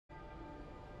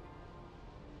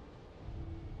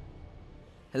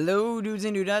Hello dudes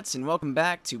and dudettes, and welcome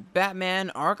back to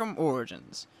Batman Arkham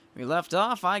Origins. We left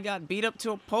off, I got beat up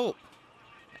to a pulp,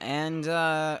 and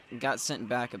got sent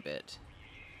back a bit.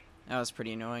 That was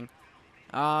pretty annoying.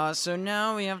 So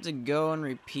now we have to go and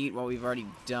repeat what we've already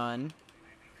done.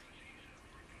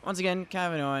 Once again,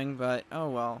 kind of annoying, but oh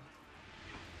well.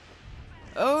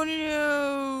 Oh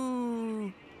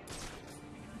no!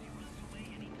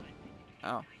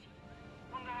 Oh.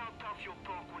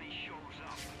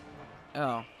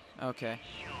 Oh, okay.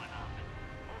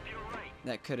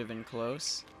 That could have been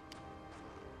close.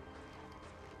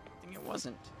 I think it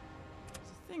wasn't. There's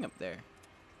a thing up there.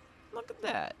 Look at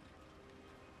that.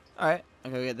 Alright,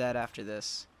 I'll go get that after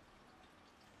this.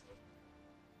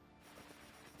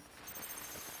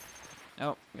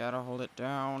 Oh, gotta hold it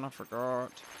down. I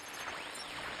forgot.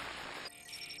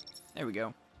 There we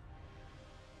go.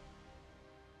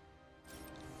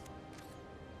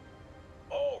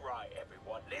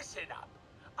 Listen up.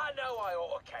 I know I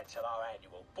ought to cancel our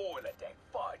annual boiler deck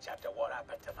fights after what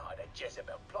happened tonight at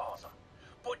Jezebel Plaza.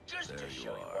 But just to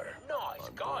show you what a nice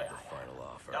guy I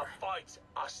am, the fights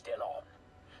are still on.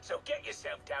 So get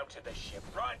yourself down to the ship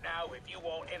right now if you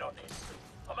want in on this.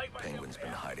 Penguin's been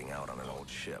hiding out on an old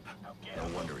ship. No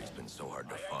wonder he's been so hard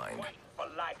to find. For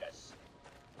laggers.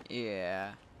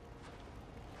 Yeah.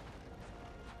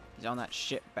 He's on that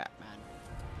ship, Batman.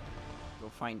 Go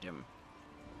find him.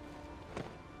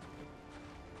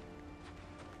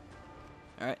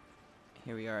 Alright,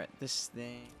 here we are at this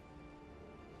thing.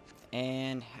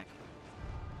 And hack it.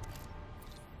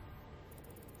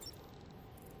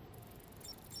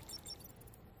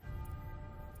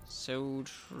 So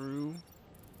true.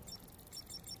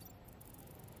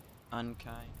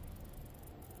 Unkind.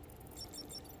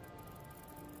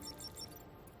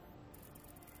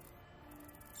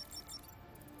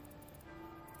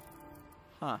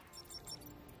 Huh.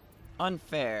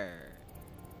 Unfair.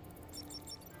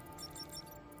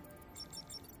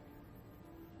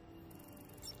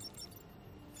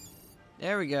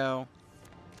 There we go.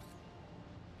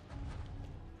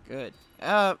 Good.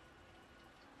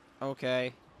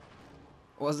 Okay.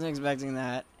 Wasn't expecting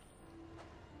that.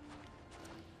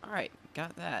 Alright,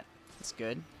 got that. That's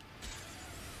good.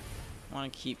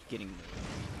 Want to keep getting those.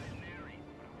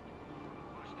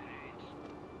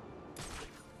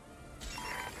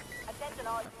 Attention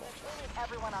all units, we need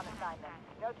everyone on assignment.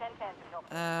 No 10-10s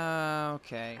until...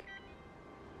 Okay.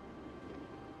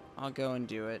 I'll go and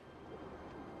do it.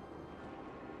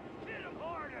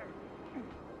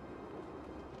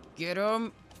 Get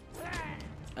him!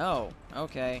 Oh,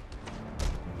 okay.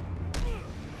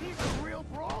 He's a real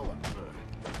brawler.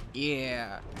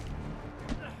 Yeah.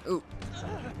 Ooh.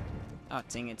 Oh,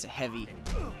 dang, it's a heavy.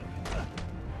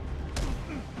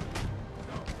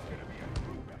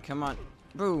 Come on.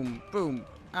 Boom, boom.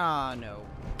 Ah, no.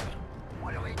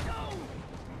 What do we do?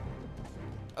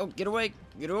 Oh, get away!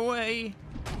 Get away!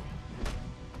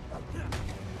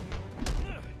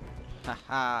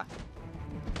 Haha.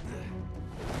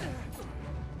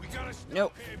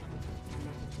 Nope.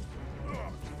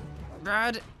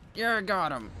 Brad, yeah, I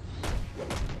got him.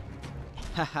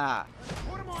 Haha.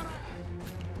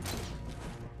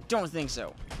 Don't think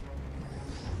so.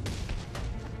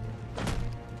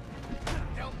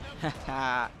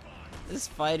 Haha. This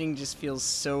fighting just feels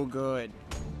so good.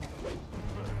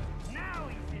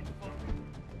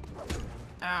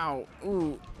 Ow.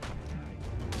 Ooh.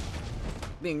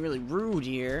 Being really rude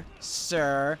here,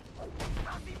 sir.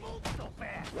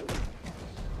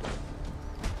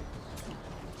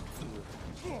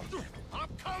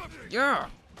 Yeah!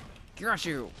 Got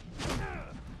you!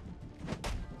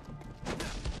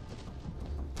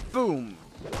 Boom!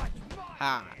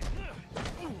 Ha!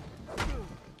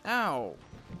 Ow!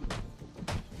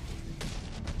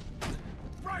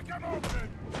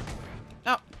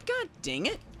 Oh, god dang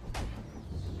it!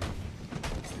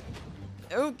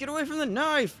 Oh, get away from the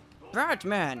knife!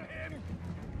 Batman!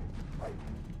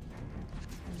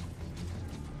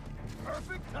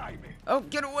 Perfect timing. Oh,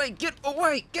 get away! Get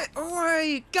away! Get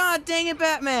away! God dang it,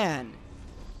 Batman!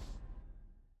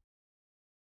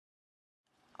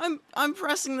 I'm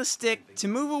pressing the stick to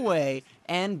move away,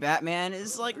 and Batman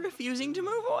is like refusing to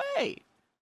move away.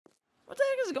 What the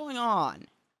heck is going on?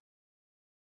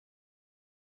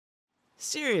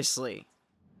 Seriously.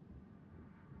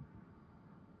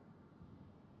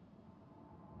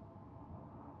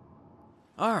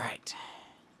 Alright.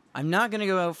 I'm not gonna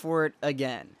go out for it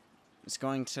again. It's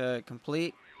going to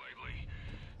complete.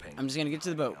 I'm just gonna get to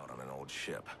the boat. Out on an old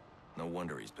ship. No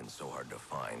wonder he's been so hard to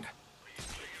find.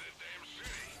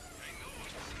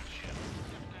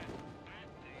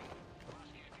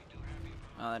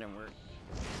 Oh, that didn't work.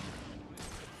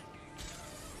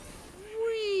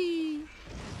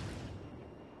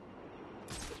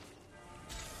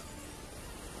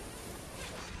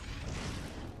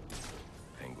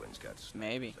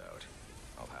 Maybe. Out.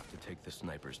 I'll have to take the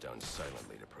snipers down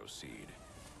silently to proceed.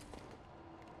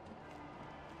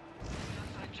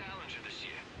 A challenger this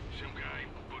year. Some guy,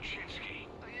 Buczynski.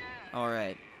 Oh, yeah.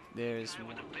 Alright, there's... The guy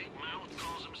with the big mouth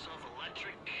calls himself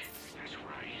Electric. That's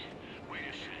right. Wait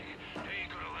a sec. They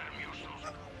ain't gonna let him use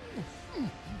those...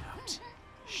 Out.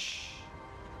 Shh.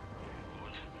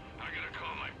 What? I gotta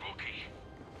call my bookie.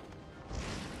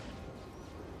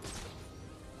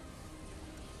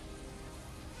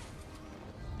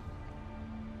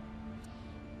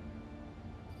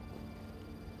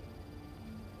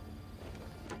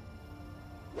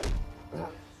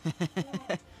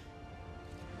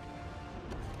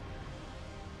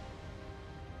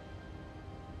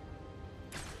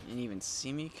 Didn't even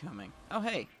see me coming. Oh,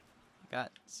 hey.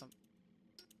 Got some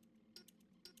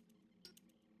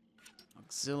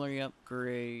auxiliary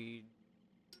upgrade.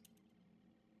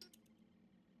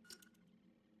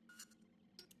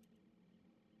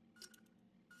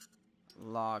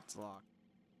 Locked.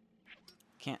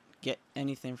 Can't get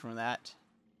anything from that.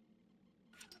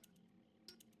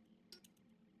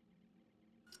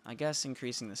 I guess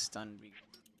increasing the stun would be...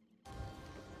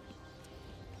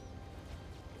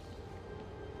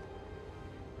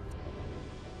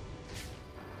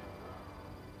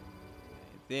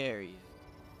 There he is.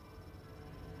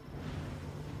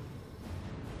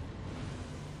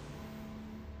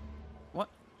 What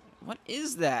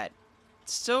is that?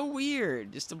 It's so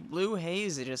weird. Just a blue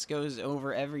haze that just goes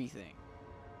over everything.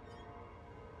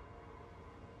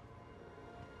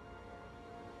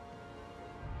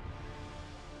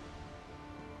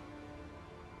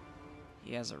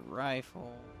 He has a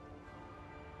rifle.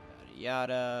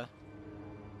 Yada yada.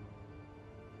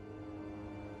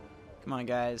 Come on,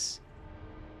 guys.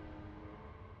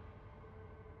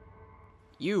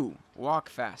 You walk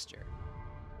faster.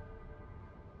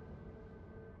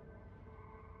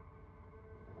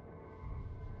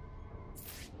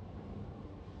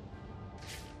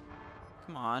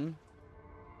 Come on.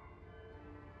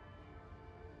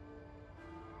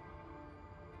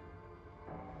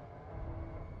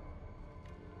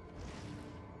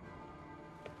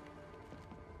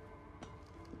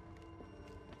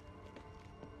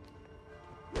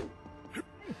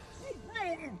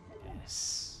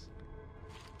 Yes.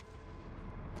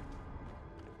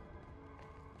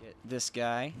 Get this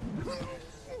guy.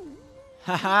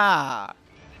 Haha!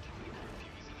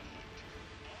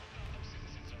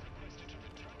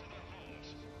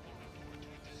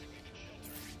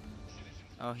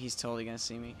 Oh, he's totally gonna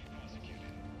see me.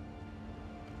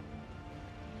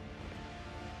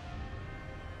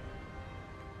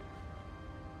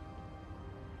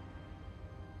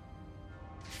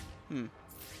 I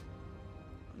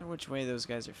wonder which way those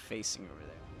guys are facing over there.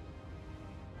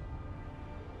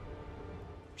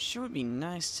 Sure would be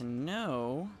nice to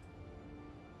know.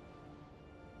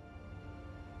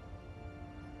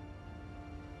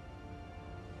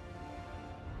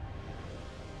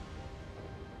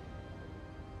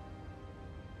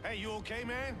 Hey, you okay,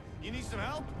 man? You need some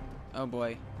help? Oh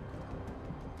boy.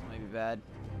 Might be bad.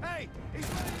 Hey, he's...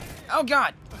 Oh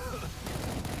god!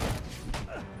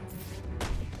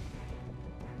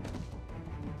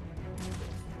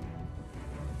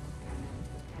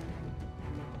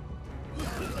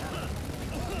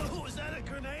 Was that a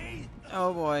grenade?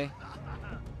 Oh boy.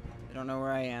 I don't know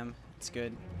where I am. It's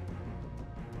good.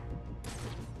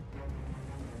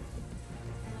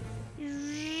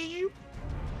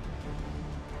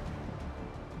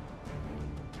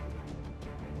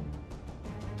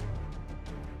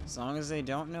 As long as they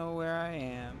don't know where I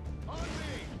am. On me,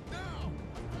 now!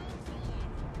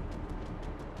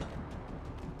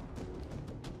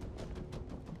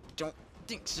 Don't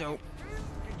think so.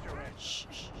 Get your ass. Shh,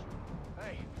 shh.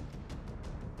 Hey,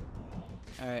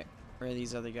 Alright, where are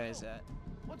these other guys at?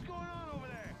 what's going on over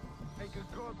there? Take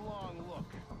a good long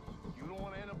look. You don't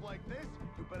want to end up like this,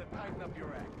 you better tighten up your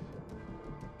act.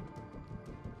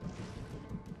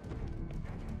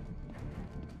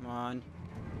 Come on.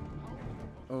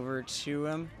 Over to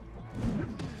him.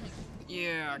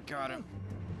 Yeah, I got him.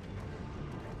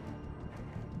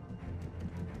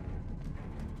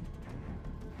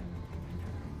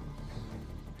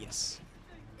 Yes.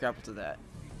 Grapple to that.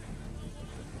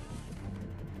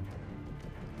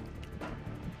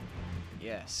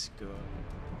 Yes, good.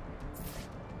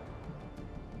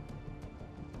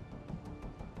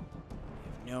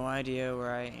 I have no idea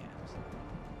where I am.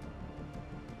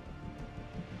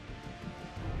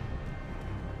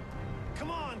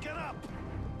 Come on, get up!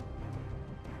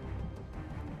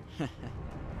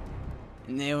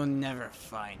 And they'll never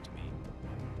find me.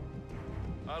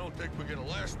 I don't think we're gonna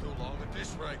last too long at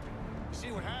this rate.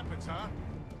 See what happens, huh?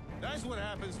 That's what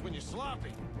happens when you're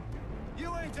sloppy.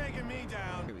 You ain't taking me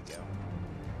down. Here we go.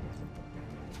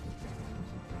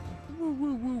 Woo,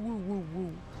 woo, woo, woo, woo,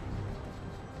 woo.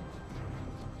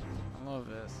 I love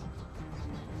this.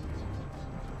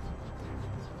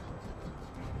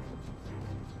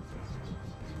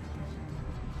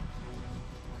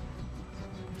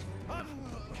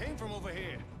 Came from over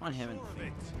here. On him. Sure of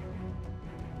it.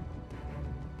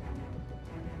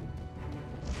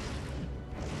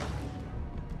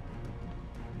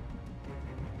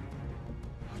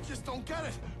 I just don't get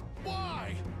it.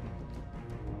 Why?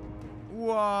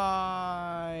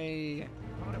 Why?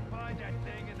 I'm gonna find that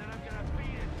thing and then I'm gonna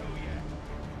feed it to you.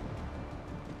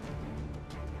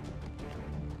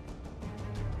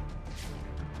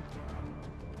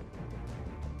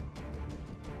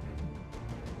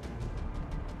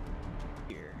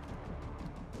 Here.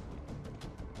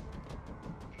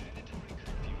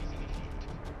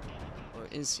 Or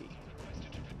is he?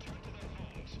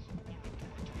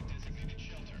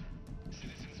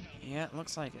 Yeah, it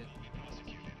looks like it.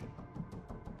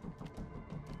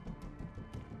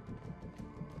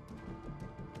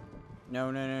 No,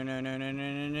 no, no, no, no, no, no,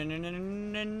 no, no, no, no,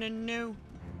 no, no, no.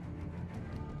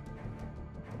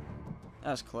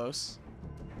 That was close.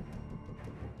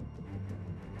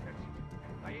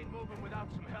 I ain't moving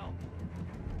without some help.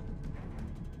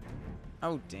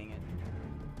 Oh, dang it.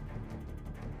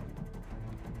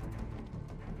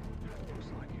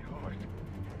 Looks like it hurt.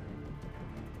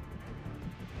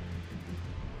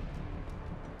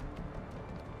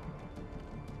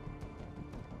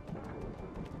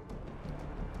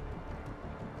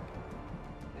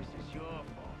 This is your fault.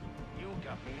 You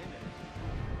got me in this.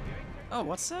 Oh,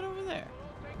 what's that over there?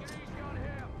 Take it easy on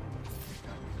him.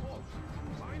 Close.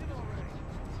 Find it already.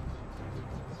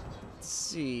 Let's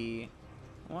see.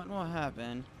 What will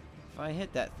happen if I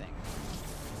hit that thing?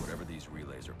 Whatever these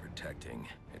relays are protecting,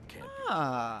 it can't be.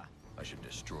 Ah. I should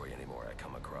destroy any more I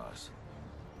come across.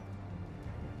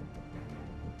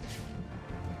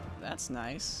 That's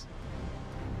nice.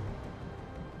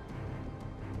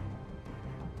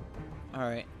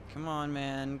 Alright, come on,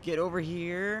 man. Get over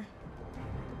here.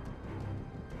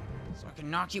 So I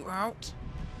can knock you out.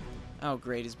 Oh,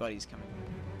 great, his buddy's coming.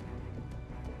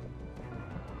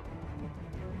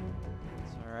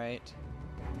 It's alright.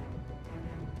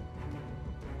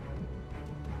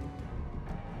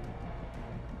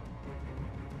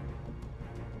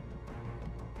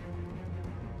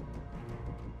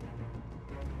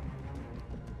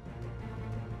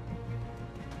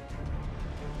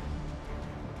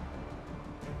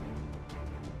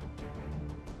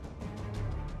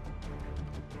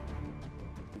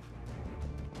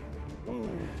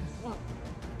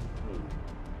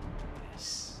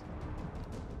 Yes.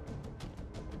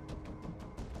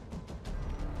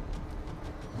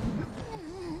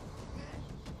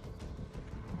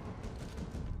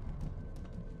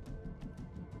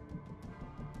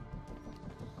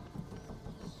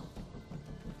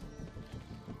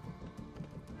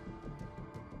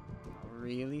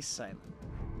 Really silent.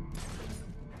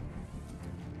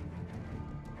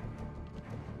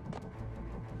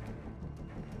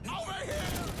 Over here!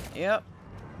 Yep.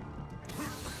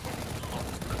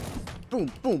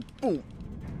 Boom, boom, boom.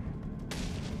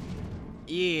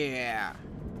 Yeah.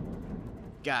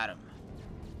 Got him.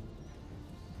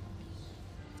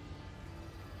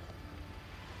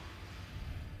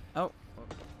 Oh.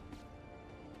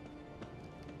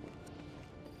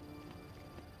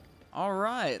 All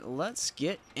right, let's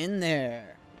get in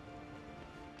there.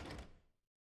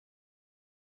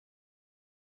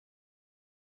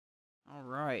 All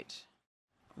right.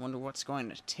 I wonder what's going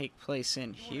to take place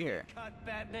in here. Cut,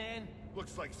 Batman.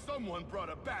 Looks like someone brought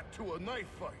a bat to a knife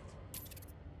fight.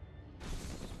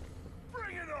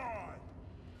 Bring it on!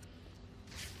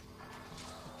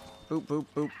 Boop, boop,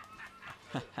 boop.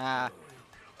 Ha ha.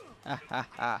 Ha ha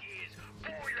ha. Is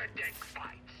boiler deck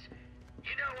fights.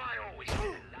 You know I always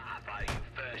laugh at you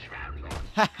first round lots.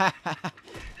 Ha ha ha.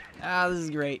 Ah, this is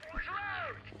great. What's wrong?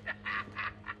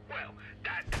 Well,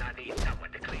 that's I need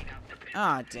someone to clean up the pit.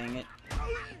 Ah, dang it.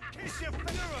 Kiss your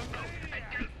finger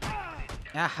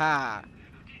Aha.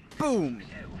 Boom.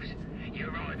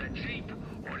 You're either cheap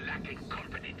or lacking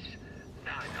confidence.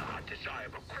 Neither are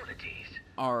desirable qualities.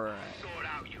 Alright. Sort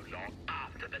out you lot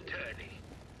after the tourney.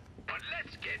 But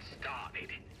let's get started.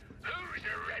 Who's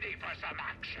ready for some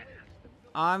action?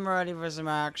 I'm ready for some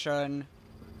action.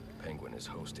 Penguin is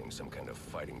hosting some kind of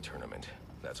fighting tournament.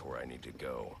 That's where I need to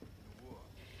go.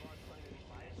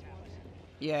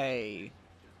 Yay.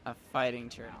 A fighting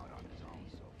tournament.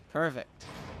 Perfect.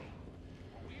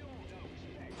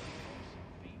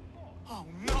 Oh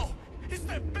no! It's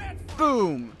that bat!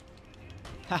 Boom.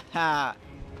 Haha.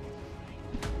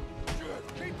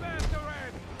 Keep after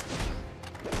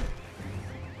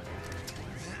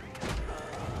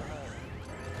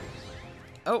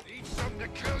Oh. Need something to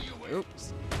kill you with.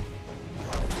 Oops.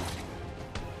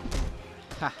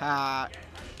 Haha.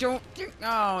 Don't.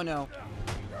 Oh no.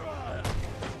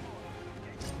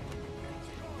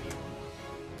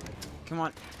 Come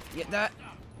on. Get that.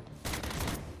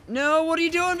 No, what are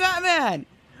you doing, Batman?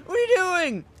 What are you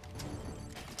doing?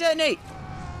 Detonate.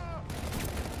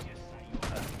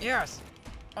 Yes.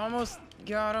 Almost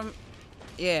got him.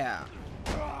 Yeah.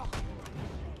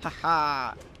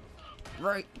 Haha.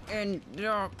 Right in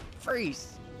the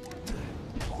face.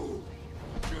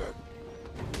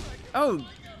 Oh,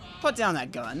 put down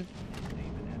that gun.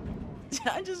 Did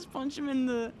I just punch him in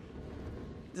the...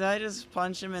 Did I just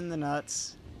punch him in the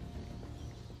nuts?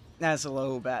 That's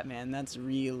low, Batman. That's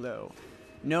real low.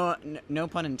 No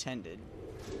pun intended.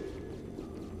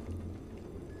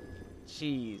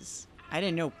 Jeez. I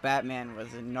didn't know Batman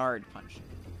was a nard puncher.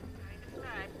 Blood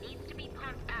needs to be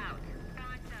pumped out.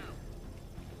 Pronto.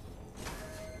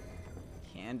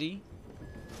 Candy?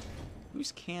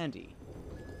 Who's Candy?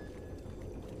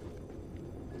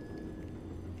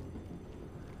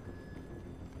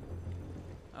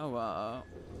 Oh,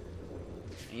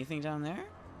 anything down there?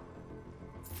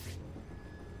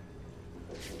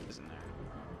 Isn't there?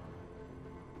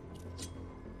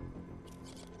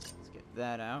 Let's get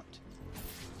that out.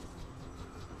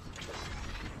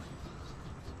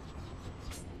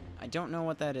 I don't know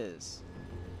what that is.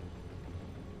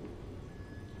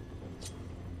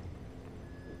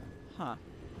 Huh.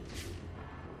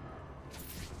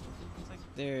 Looks like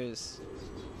there's...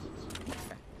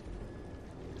 Okay.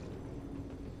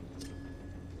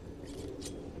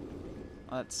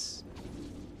 Let's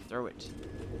throw it.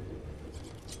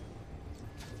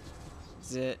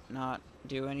 Does it not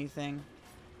do anything?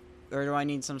 Or do I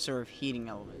need some sort of heating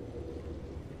element?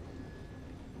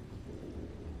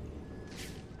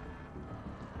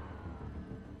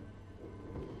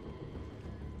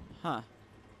 Huh.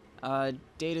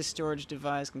 Data storage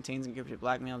device contains encrypted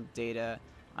blackmail data.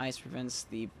 Ice prevents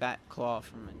the bat claw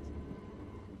from a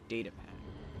data pack.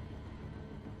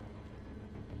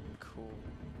 Cool.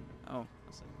 Oh,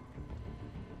 what's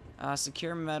that?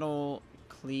 Secure metal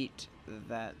cleat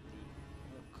that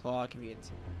the claw can be attached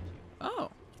to.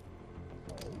 Oh.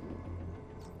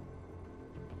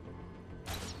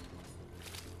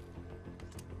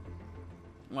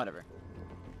 Whatever.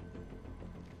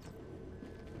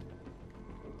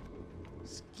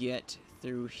 Let's get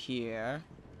through here.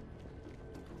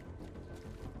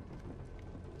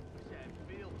 Sad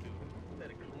feel to it,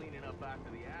 instead of cleaning up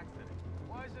after the accident.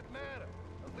 Why does it matter?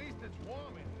 At least it's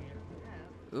warm in here.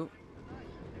 Yeah. Ooh.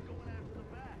 They're going after the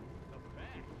bat. The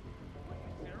bat? Are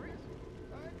you serious?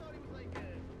 I thought he was like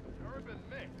an urban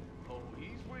myth. Oh,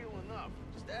 he's real enough.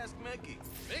 Just ask Mickey.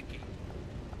 Mickey?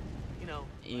 You know,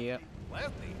 Yep.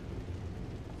 Lefty.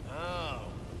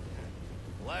 Oh,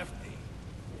 Lefty.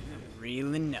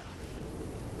 Real enough.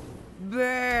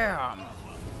 Bam!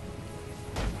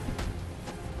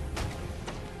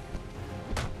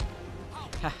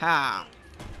 Haha.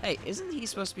 Hey, isn't he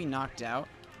supposed to be knocked out?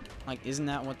 Like, isn't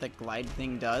that what the glide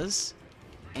thing does?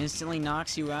 Instantly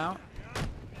knocks you out?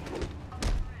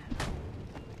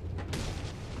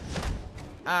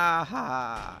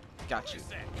 Aha! Got you.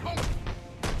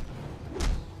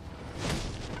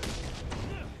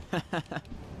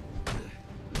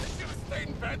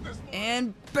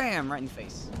 And bam! Right in the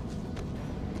face.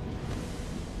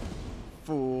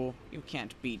 Fool. You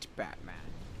can't beat Batman.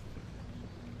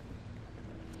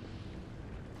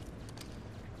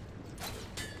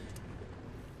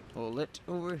 Pull it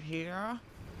over here.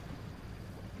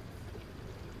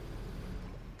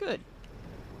 Good.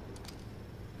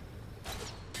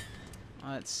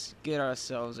 Let's get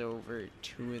ourselves over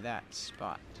to that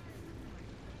spot.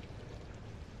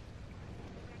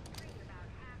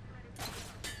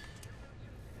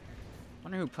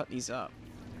 Wonder who put these up.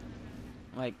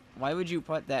 Like, why would you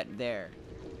put that there?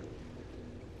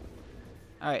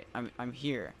 Alright, I'm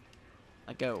here.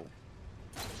 Let go.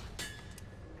 Here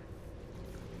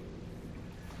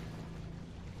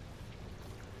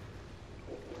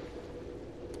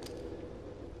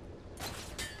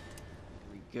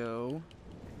we go.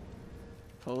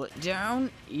 Pull it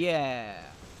down. Yeah.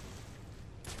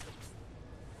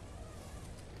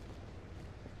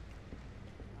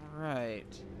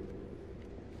 Alright.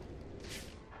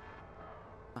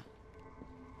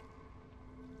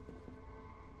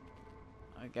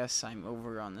 I guess I'm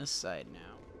over on this side now.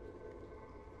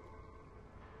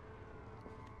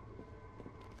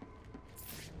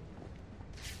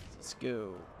 Let's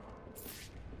go.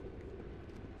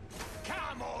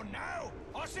 Come on now!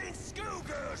 I've seen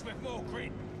schoolgirls with more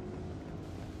grit!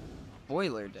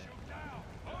 Boiler deck.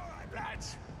 Alright,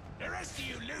 lads. The rest of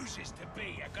you losers to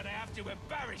be are gonna have to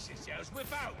embarrass yourselves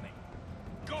without me.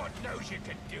 God knows you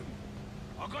can do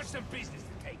it. I've got some business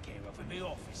to take care of in the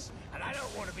office, and I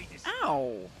don't want to be disturbed.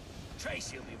 Ow!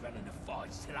 Tracy will be running the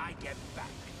fights till I get back.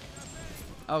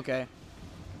 Okay.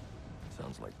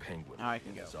 Sounds like Penguin Now I can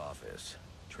in go. his office.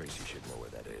 Tracy should know where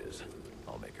that is.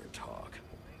 I'll make her talk.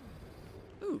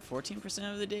 Ooh,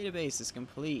 14% of the database is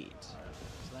complete.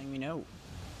 Just letting me know.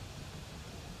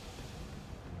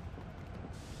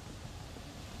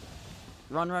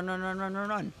 Run, run, run, run, run, run,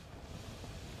 run.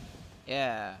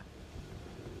 Yeah.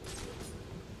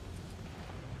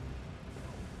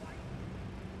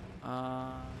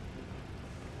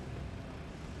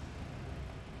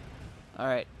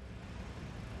 Alright.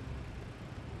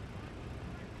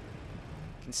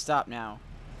 Can stop now.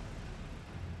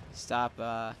 Stop,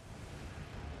 stop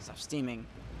steaming.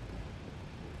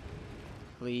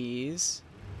 Please.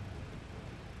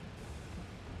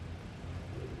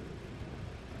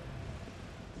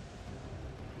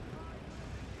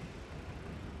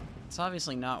 It's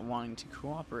obviously not wanting to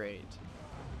cooperate.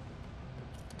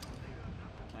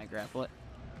 Can I grapple it?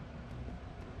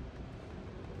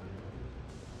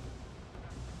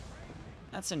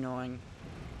 That's annoying.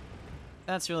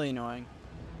 That's really annoying.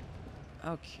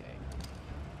 Okay.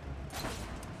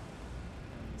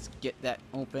 Let's get that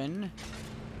open.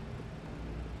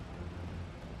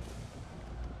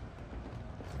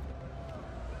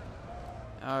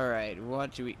 Alright,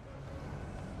 what do we...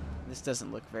 This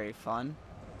doesn't look very fun.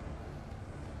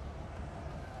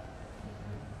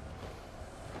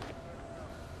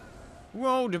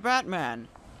 Whoa, the Batman!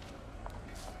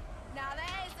 Now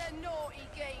there's a naughty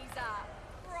geezer.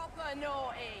 Proper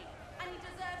naughty. And he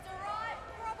deserves a right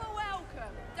proper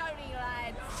welcome, don't he,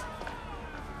 lads?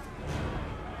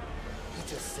 You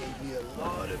just saved me a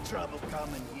lot of trouble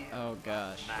coming here. Oh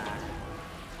gosh.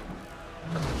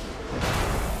 I'm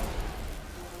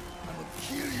gonna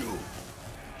kill you.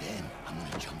 Then I'm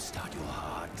gonna jumpstart your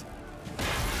heart.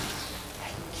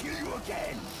 And kill you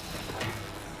again.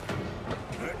 Are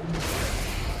you ready?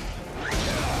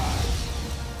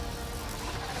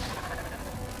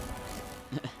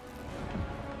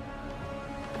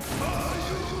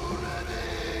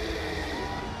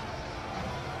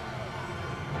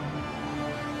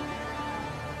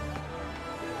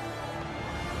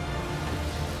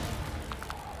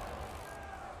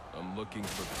 I'm looking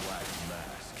for Black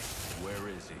Mask. Where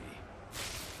is he?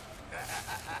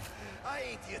 I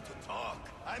ain't here to talk.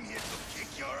 I'm here to kick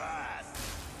your ass.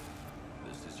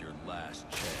 This is your last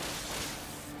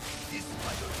chance. This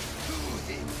might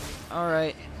do him.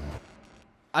 Alright.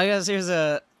 I guess here's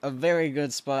a very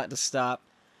good spot to stop.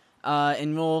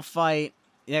 And we'll fight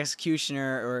the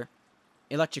Executioner, or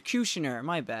Electrocutioner,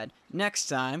 my bad, next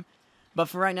time. But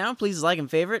for right now, please like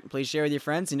and favorite, please share with your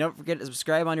friends, and don't forget to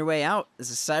subscribe on your way out. This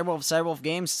is Cyberwolf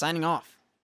Games signing off.